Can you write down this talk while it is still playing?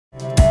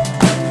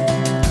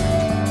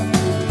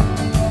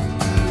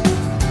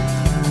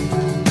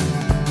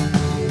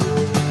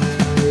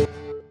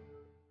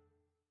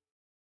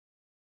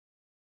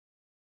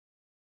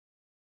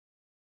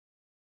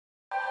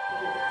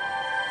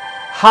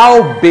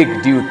How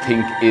big do you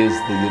think is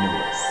the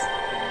universe?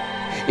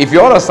 If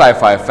you're a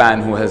sci-fi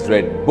fan who has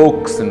read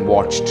books and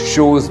watched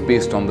shows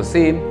based on the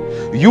same,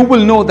 you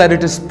will know that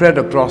it is spread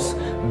across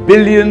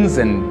billions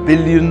and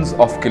billions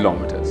of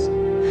kilometers.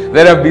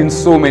 There have been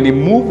so many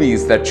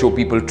movies that show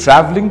people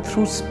traveling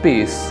through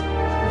space,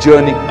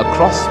 journeying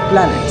across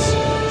planets,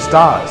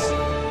 stars,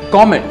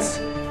 comets,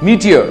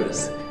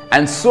 meteors,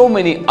 and so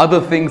many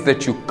other things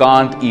that you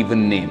can't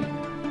even name.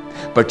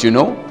 But you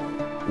know,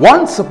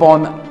 once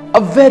upon a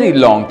very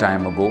long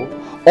time ago,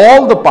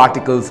 all the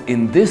particles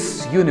in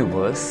this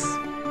universe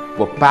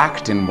were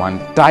packed in one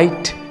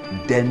tight,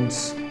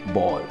 dense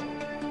ball.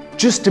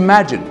 Just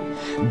imagine,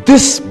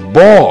 this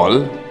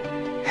ball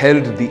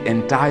held the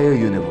entire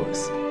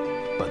universe.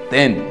 But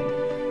then,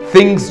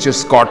 things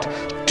just got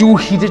too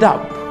heated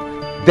up.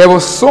 There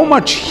was so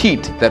much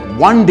heat that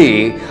one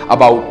day,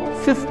 about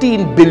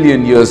 15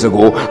 billion years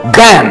ago,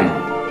 bam!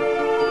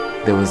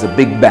 There was a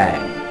big bang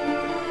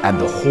and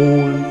the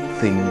whole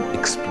thing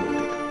exploded.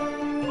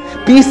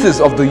 Pieces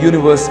of the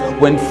universe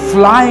went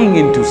flying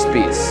into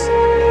space.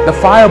 The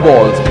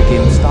fireballs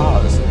became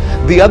stars.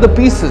 The other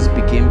pieces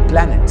became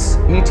planets,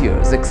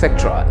 meteors,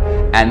 etc.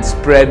 and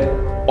spread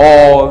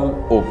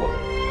all over.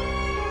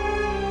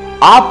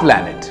 Our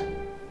planet,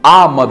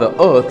 our Mother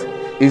Earth,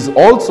 is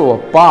also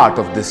a part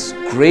of this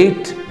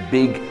great,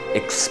 big,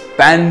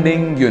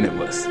 expanding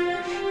universe.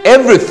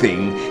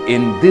 Everything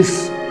in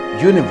this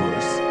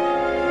universe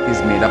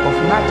is made up of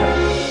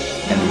matter.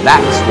 And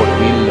that's what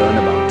we'll learn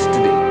about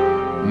today.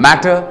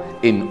 Matter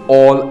in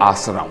all our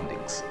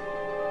surroundings.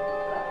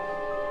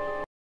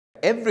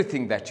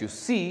 Everything that you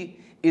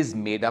see is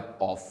made up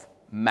of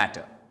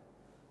matter.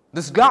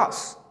 This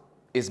glass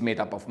is made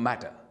up of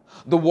matter.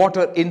 The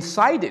water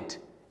inside it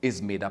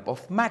is made up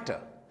of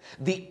matter.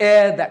 The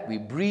air that we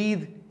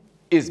breathe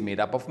is made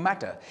up of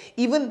matter.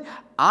 Even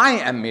I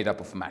am made up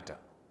of matter.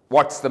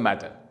 What's the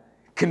matter?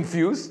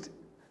 Confused?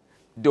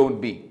 Don't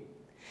be.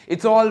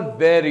 It's all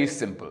very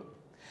simple.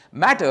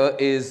 Matter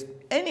is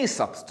any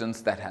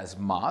substance that has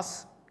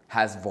mass,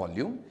 has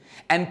volume,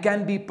 and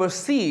can be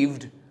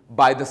perceived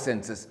by the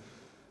senses.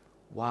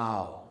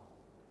 Wow,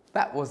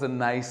 that was a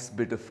nice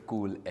bit of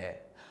cool air.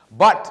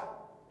 But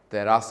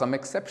there are some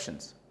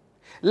exceptions.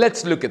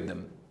 Let's look at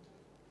them.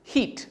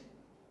 Heat,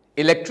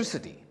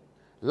 electricity,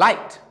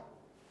 light,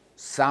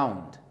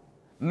 sound,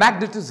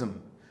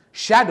 magnetism,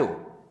 shadow,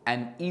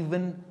 and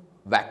even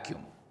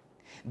vacuum.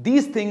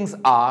 These things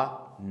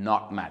are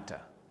not matter.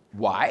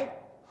 Why?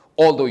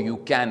 Although you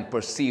can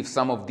perceive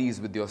some of these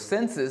with your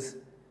senses,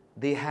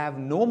 they have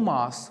no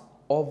mass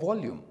or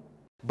volume.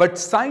 But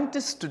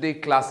scientists today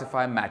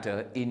classify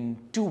matter in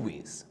two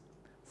ways.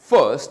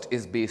 First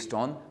is based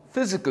on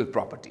physical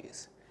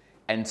properties,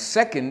 and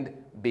second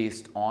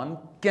based on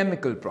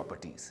chemical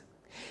properties.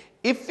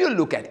 If you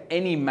look at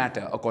any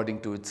matter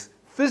according to its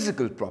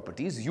physical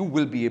properties, you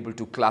will be able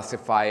to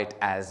classify it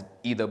as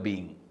either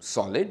being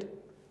solid,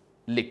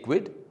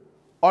 liquid,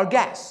 or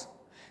gas.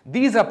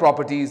 These are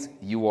properties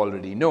you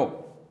already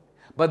know.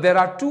 But there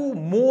are two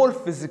more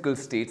physical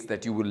states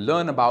that you will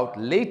learn about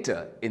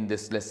later in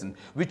this lesson,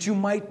 which you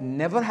might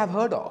never have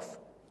heard of.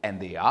 And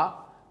they are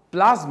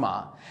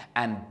plasma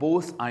and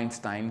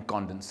Bose-Einstein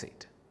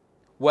condensate.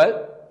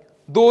 Well,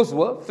 those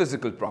were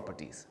physical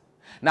properties.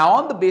 Now,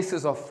 on the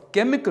basis of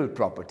chemical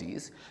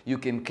properties, you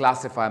can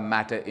classify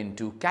matter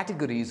into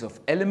categories of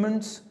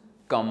elements,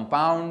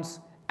 compounds,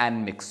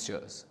 and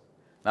mixtures.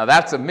 Now,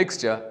 that's a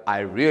mixture I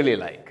really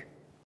like.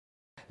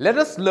 Let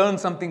us learn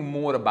something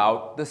more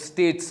about the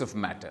states of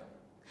matter.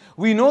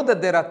 We know that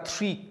there are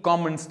three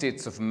common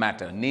states of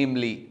matter,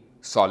 namely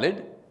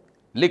solid,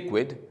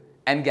 liquid,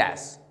 and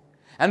gas.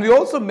 And we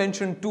also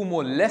mentioned two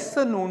more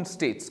lesser known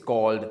states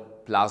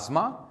called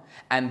plasma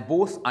and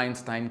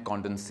Bose-Einstein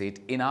condensate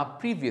in our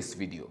previous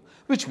video,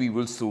 which we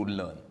will soon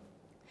learn.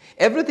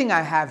 Everything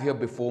I have here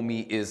before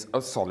me is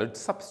a solid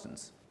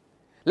substance.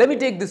 Let me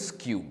take this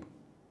cube.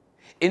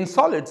 In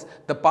solids,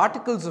 the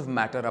particles of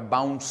matter are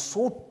bound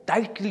so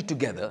tightly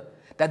together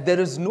that there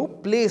is no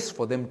place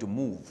for them to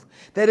move.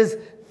 There is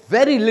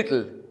very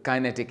little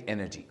kinetic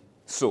energy.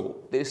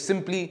 So, they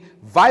simply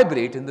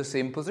vibrate in the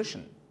same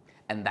position.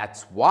 And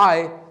that's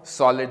why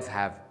solids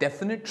have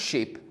definite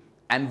shape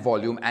and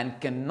volume and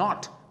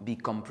cannot be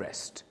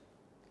compressed.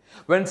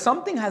 When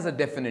something has a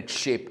definite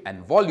shape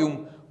and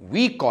volume,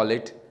 we call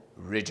it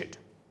rigid.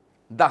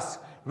 Thus,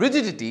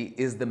 rigidity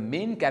is the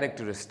main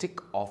characteristic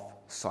of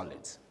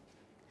solids.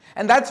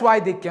 And that's why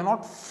they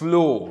cannot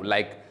flow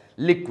like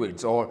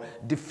liquids or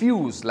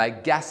diffuse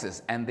like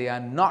gases, and they are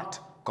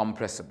not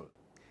compressible.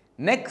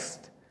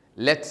 Next,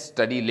 let's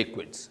study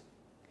liquids.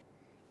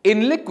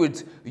 In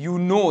liquids, you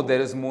know there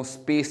is more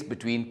space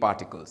between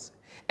particles,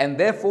 and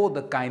therefore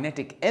the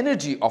kinetic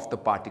energy of the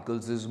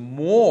particles is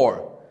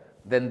more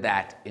than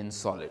that in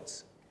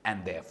solids.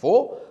 And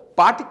therefore,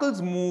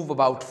 particles move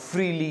about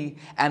freely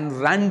and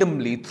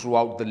randomly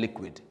throughout the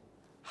liquid.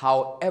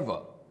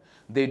 However,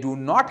 they do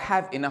not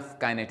have enough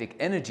kinetic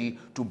energy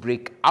to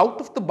break out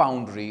of the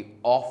boundary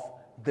of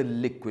the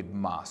liquid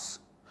mass.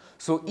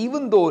 So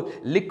even though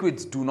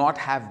liquids do not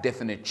have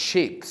definite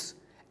shapes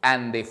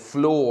and they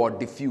flow or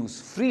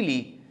diffuse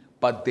freely,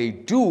 but they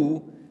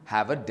do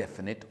have a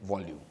definite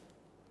volume.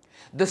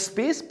 The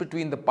space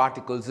between the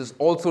particles is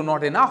also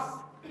not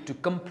enough to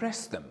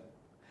compress them.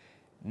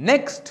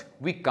 Next,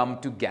 we come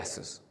to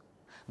gases.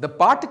 The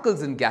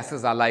particles in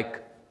gases are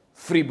like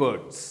free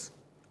birds.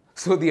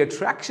 So the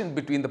attraction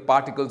between the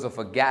particles of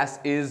a gas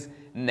is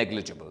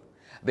negligible.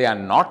 They are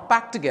not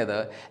packed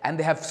together and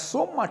they have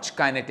so much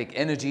kinetic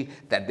energy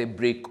that they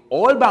break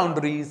all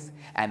boundaries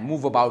and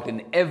move about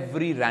in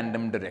every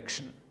random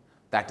direction.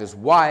 That is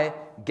why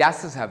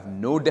gases have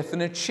no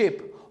definite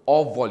shape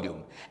or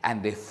volume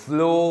and they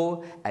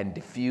flow and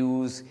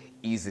diffuse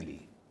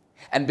easily.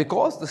 And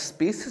because the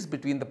spaces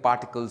between the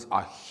particles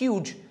are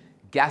huge,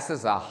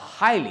 gases are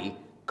highly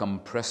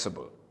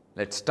compressible.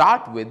 Let's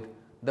start with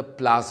the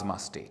plasma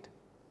state.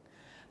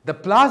 The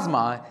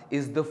plasma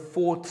is the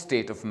fourth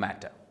state of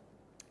matter.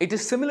 It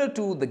is similar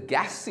to the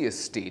gaseous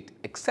state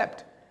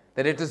except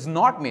that it is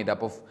not made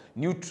up of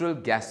neutral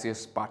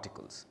gaseous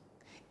particles.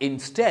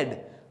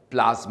 Instead,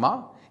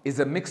 plasma is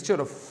a mixture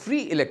of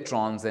free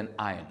electrons and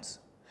ions.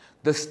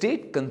 The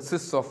state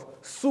consists of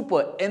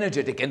super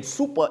energetic and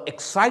super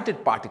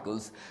excited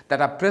particles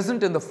that are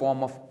present in the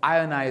form of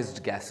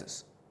ionized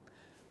gases.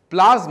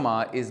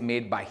 Plasma is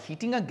made by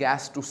heating a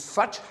gas to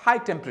such high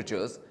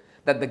temperatures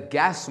that the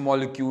gas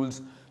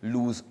molecules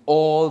lose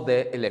all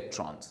their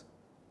electrons.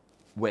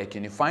 Where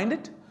can you find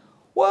it?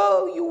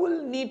 Well, you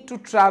will need to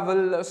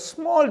travel a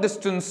small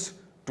distance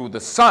to the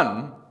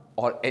sun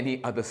or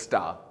any other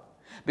star,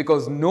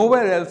 because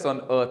nowhere else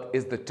on Earth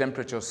is the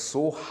temperature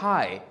so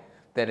high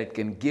that it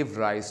can give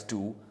rise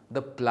to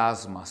the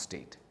plasma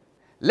state.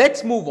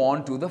 Let's move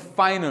on to the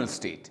final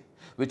state,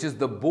 which is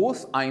the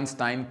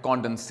Bose-Einstein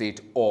condensate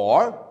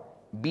or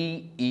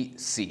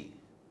BEC.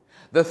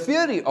 The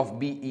theory of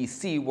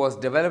BEC was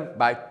developed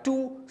by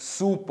two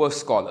super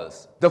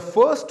scholars. The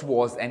first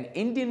was an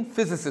Indian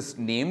physicist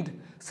named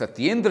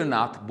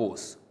Satyendranath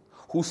Bose,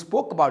 who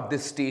spoke about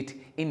this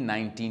state in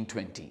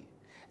 1920.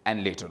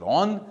 And later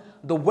on,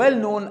 the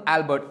well-known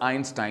Albert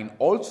Einstein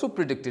also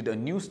predicted a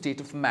new state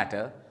of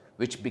matter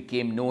which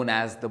became known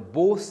as the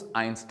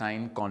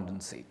Bose-Einstein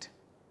condensate.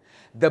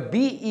 The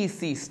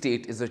BEC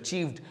state is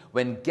achieved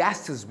when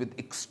gases with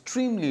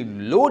extremely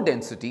low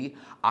density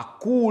are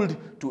cooled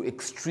to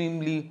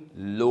extremely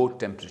low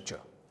temperature.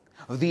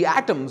 The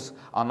atoms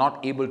are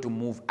not able to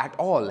move at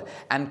all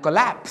and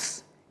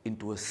collapse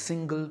into a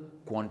single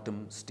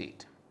quantum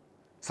state.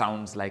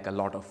 Sounds like a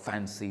lot of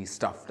fancy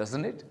stuff,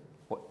 doesn't it?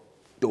 Well,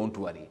 don't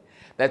worry.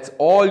 That's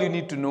all you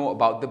need to know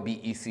about the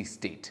BEC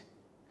state.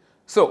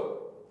 So,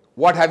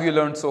 what have you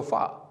learned so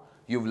far?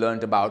 You've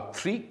learned about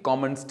 3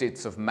 common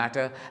states of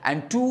matter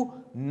and 2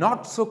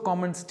 not so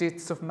common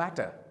states of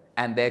matter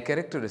and their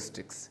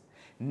characteristics.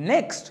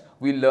 Next,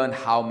 we'll learn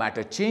how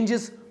matter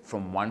changes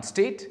from one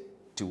state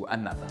to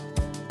another.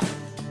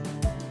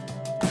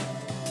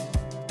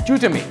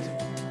 TutorMate.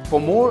 For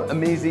more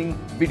amazing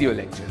video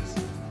lectures,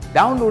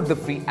 download the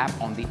free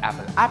app on the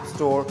Apple App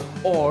Store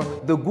or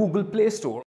the Google Play Store.